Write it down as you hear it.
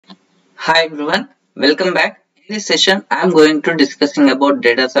Hi everyone, welcome back. In this session, I am going to discussing about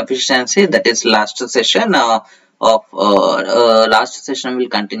data sufficiency. That is last session last session will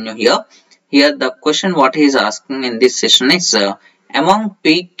continue here. Here the question what he is asking in this session is among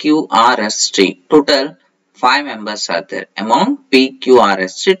PQRST total 5 members are there. Among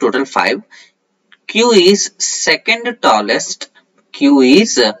PQRST total 5. Q is second tallest. Q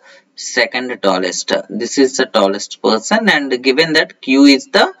is second tallest. This is the tallest person, and given that Q is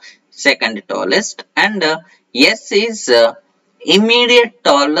the second tallest, and S is immediate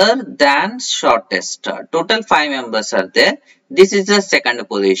taller than shortest. Total 5 members are there. This is the second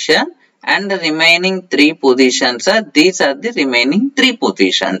position, and the remaining 3 positions are these are the remaining 3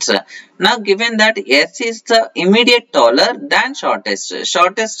 positions. Now given that S is the immediate taller than shortest.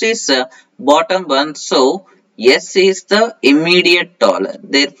 Shortest is bottom one, so S is the immediate taller.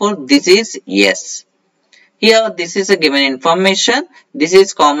 Therefore this is S. Here this is a given information. This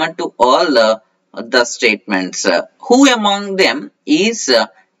is common to all the statements. Who among them is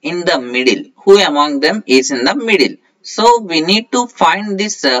in the middle? Who among them is in the middle? So we need to find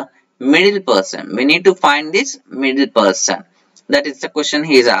this middle person. We need to find this middle person. That is the question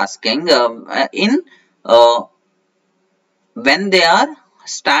he is asking. When they are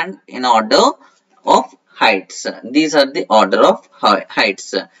stand in order of heights. These are the order of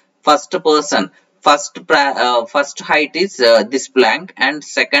heights. First person. First height is this blank, and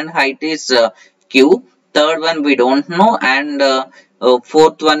second height is Q. Third one we don't know, and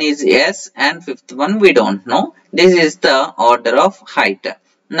fourth one is S, and fifth one we don't know. This is the order of height.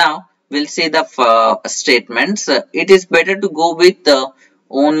 Now we'll see the statements. It is better to go with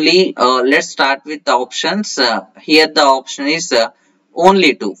only. Let's start with the options. Here the option is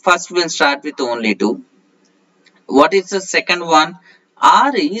only 2. First we'll start with only 2. What is the second one?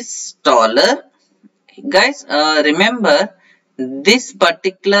 R is taller. Guys, remember this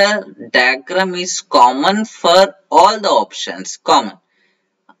particular diagram is common for all the options. Common.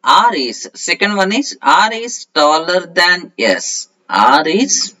 R is, second one is R is taller than S. R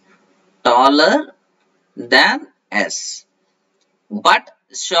is taller than S, but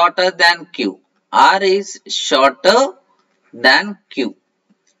shorter than Q. R is shorter than Q.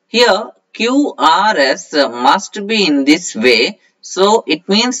 Here QRS must be in this way. So it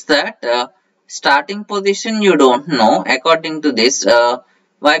means that starting position you don't know according to this.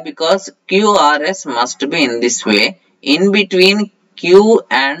 Why? Because QRS must be in this way. In between Q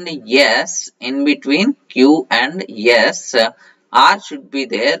and S, in between Q and S, R should be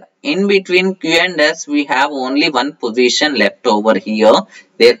there. In between Q and S, we have only one position left over here.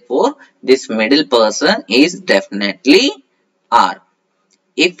 Therefore, this middle person is definitely R.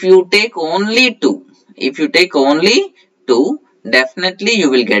 If you take only 2, definitely you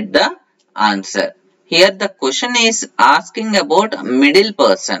will get the answer. Here the question is asking about middle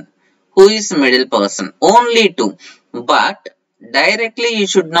person. Who is middle person? Only 2. But directly you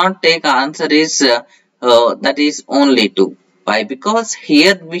should not take answer is that is only 2. Why? Because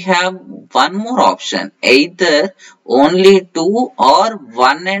here we have one more option. Either only 2 or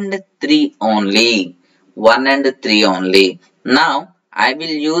 1 and 3 only. 1 and 3 only. Now I will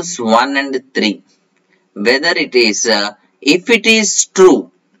use 1 and 3. Whether it is, if it is true,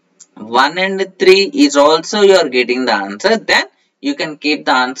 1 and 3 is also you are getting the answer, then you can keep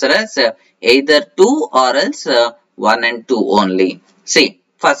the answer as either 2 or else 1 and 2 only. See,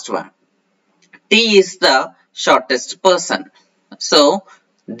 first one. T is the shortest person. So,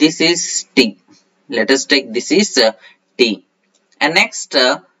 this is T. Let us take this is T. And next,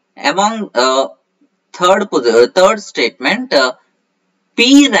 among third statement,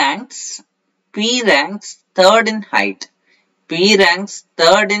 P ranks third in height. P ranks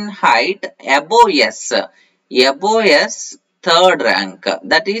third in height above S. Above S, third rank.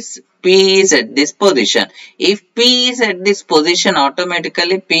 That is P is at this position. If P is at this position,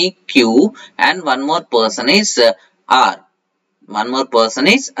 automatically PQ and one more person is R. One more person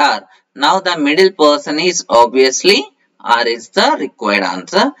is R. Now the middle person is obviously R is the required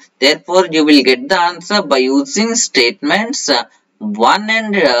answer. Therefore, you will get the answer by using statements 1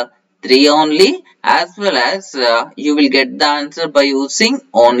 and 3 only, as well as you will get the answer by using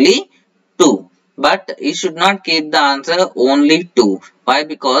only 2. But you should not keep the answer only 2. Why?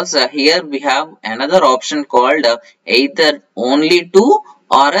 Because here we have another option called either only 2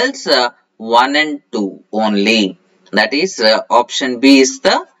 or else 1 and 2 only. That is option B is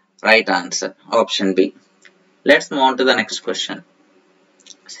the right answer. Option B. Let's move on to the next question.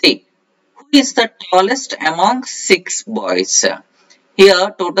 See, who is the tallest among 6 boys?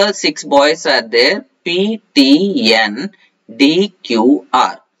 Here total 6 boys are there. P, T, N, D, Q,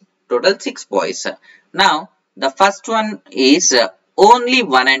 R. Total 6 boys. Now the first one is only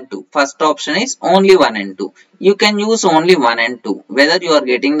 1 and 2. First option is only 1 and 2. You can use only 1 and 2. Whether you are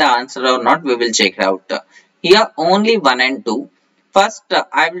getting the answer or not, we will check it out. Here only 1 and 2. First,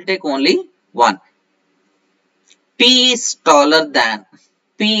 I will take only 1. P is taller than.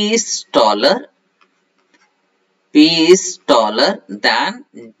 P is taller. P is taller than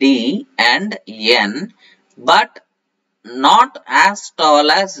D and N, but not as tall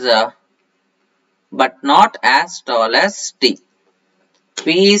as T.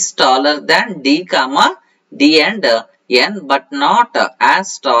 P is taller than D, D and N, but not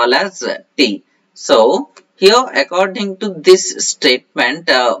as tall as T. So here, according to this statement,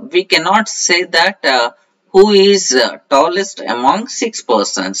 we cannot say that who is tallest among 6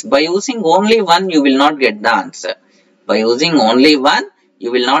 persons. By using only one, you will not get the answer. By using only one,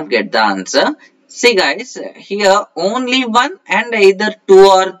 you will not get the answer. See guys, here only one and either 2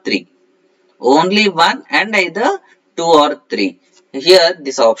 or 3. Only one and either 2 or 3. Here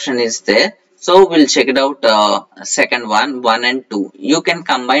this option is there. So we'll check it out. Second one, 1 and 2. You can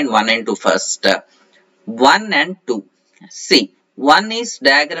combine 1 and 2 first. 1 and 2. See, one is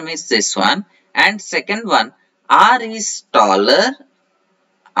diagram is this one, and second one, R is taller.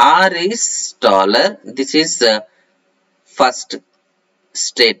 R is taller. This is the first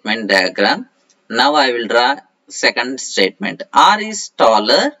statement diagram. Now I will draw second statement. R is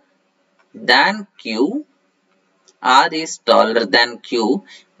taller than Q. R is taller than Q,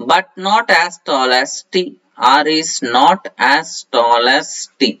 but not as tall as T. R is not as tall as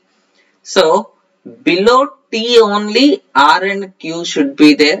T. So below T only R and Q should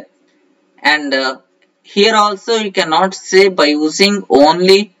be there. And here also you cannot say by using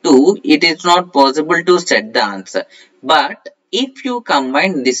only 2, it is not possible to set the answer. But if you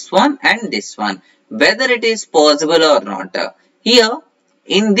combine this one and this one, whether it is possible or not. Here,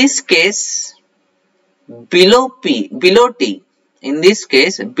 in this case, below T, in this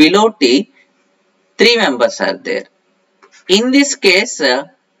case, below T, 3 members are there. In this case, 2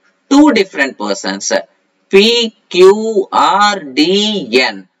 different persons, P, Q, R, D,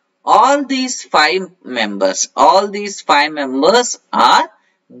 N. All these 5 members are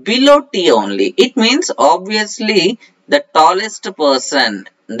below T only. It means obviously the tallest person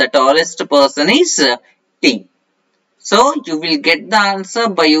is T. So you will get the answer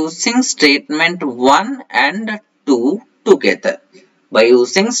by using statement 1 and 2 together. By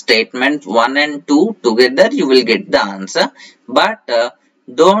using statement 1 and 2 together, you will get the answer. But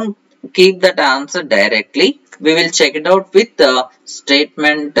don't keep that answer directly. We will check it out with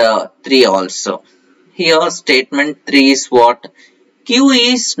statement 3 also. Here statement 3 is what? Q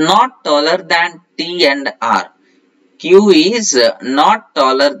is not taller than T and R. Q is not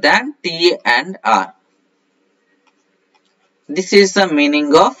taller than T and R. This is the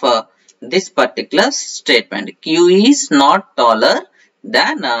meaning of this particular statement. Q is not taller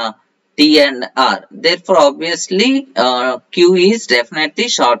than T and R. Therefore, obviously, Q is definitely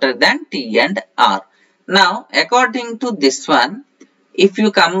shorter than T and R. Now, according to this one, if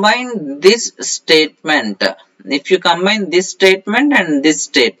you combine this statement, and this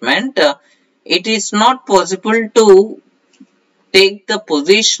statement, it is not possible to take the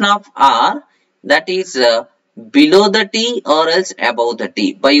position of R, that is below the T or else above the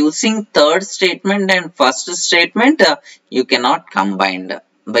T. By using third statement and first statement, you cannot combine.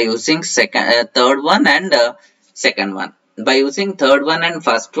 By using third one and second one. By using third one and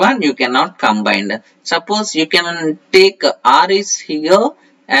first one, you cannot combine. Suppose you can take R is here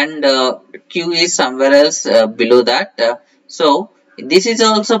and Q is somewhere else below that. So this is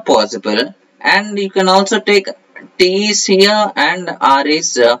also possible. And you can also take T is here and R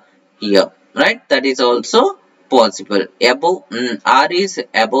is here. Right? That is also possible. R is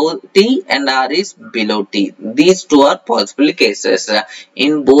above T and R is below T. These two are possible cases.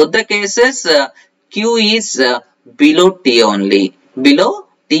 In both the cases, Q is below T only. Below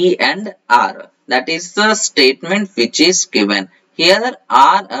T and R. That is the statement which is given. Here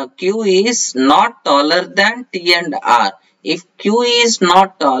Q is not taller than T and R. If Q is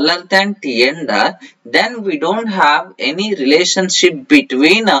not taller than T and R, then we don't have any relationship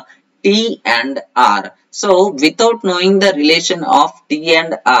between T and R. So, without knowing the relation of T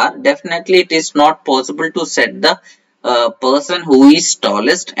and R, definitely it is not possible to set the person who is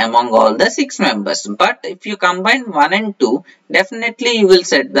tallest among all the 6 members. But if you combine 1 and 2, definitely you will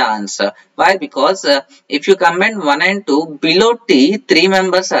set the answer. Why? Because if you combine 1 and 2, below T, 3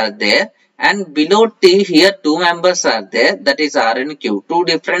 members are there. And below T, here 2 members are there. That is R and Q. 2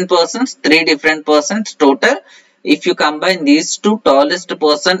 different persons, 3 different persons total. If you combine these two, tallest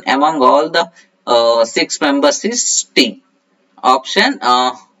person among all the 6 members is T. Option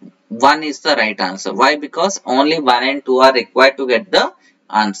 1 is the right answer. Why? Because only 1 and 2 are required to get the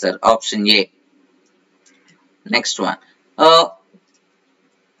answer. Option A. Next one.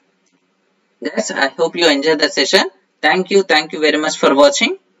 Guys, I hope you enjoyed the session. Thank you. Thank you very much for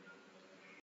watching.